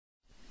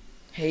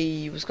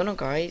Hey, what's going on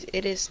guys?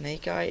 It is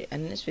Snake Eye,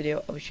 and in this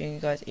video I'll be showing you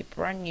guys a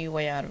brand new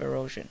way out of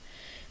Erosion.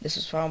 This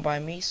was found by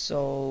me,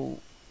 so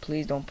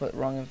please don't put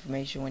wrong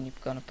information when you're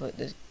gonna put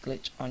this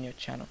glitch on your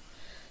channel.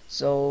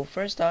 So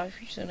first off,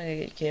 you're just gonna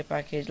get a care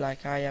package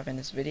like I have in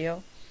this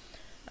video,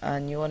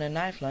 and you want a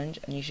knife lunge,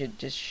 and you should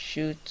just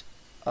shoot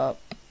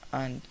up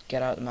and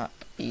get out the map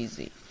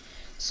easy.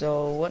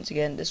 So once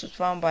again, this was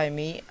found by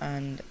me,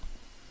 and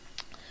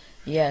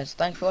yes,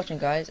 thanks for watching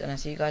guys, and I'll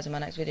see you guys in my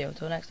next video.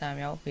 Until next time,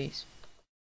 y'all, peace.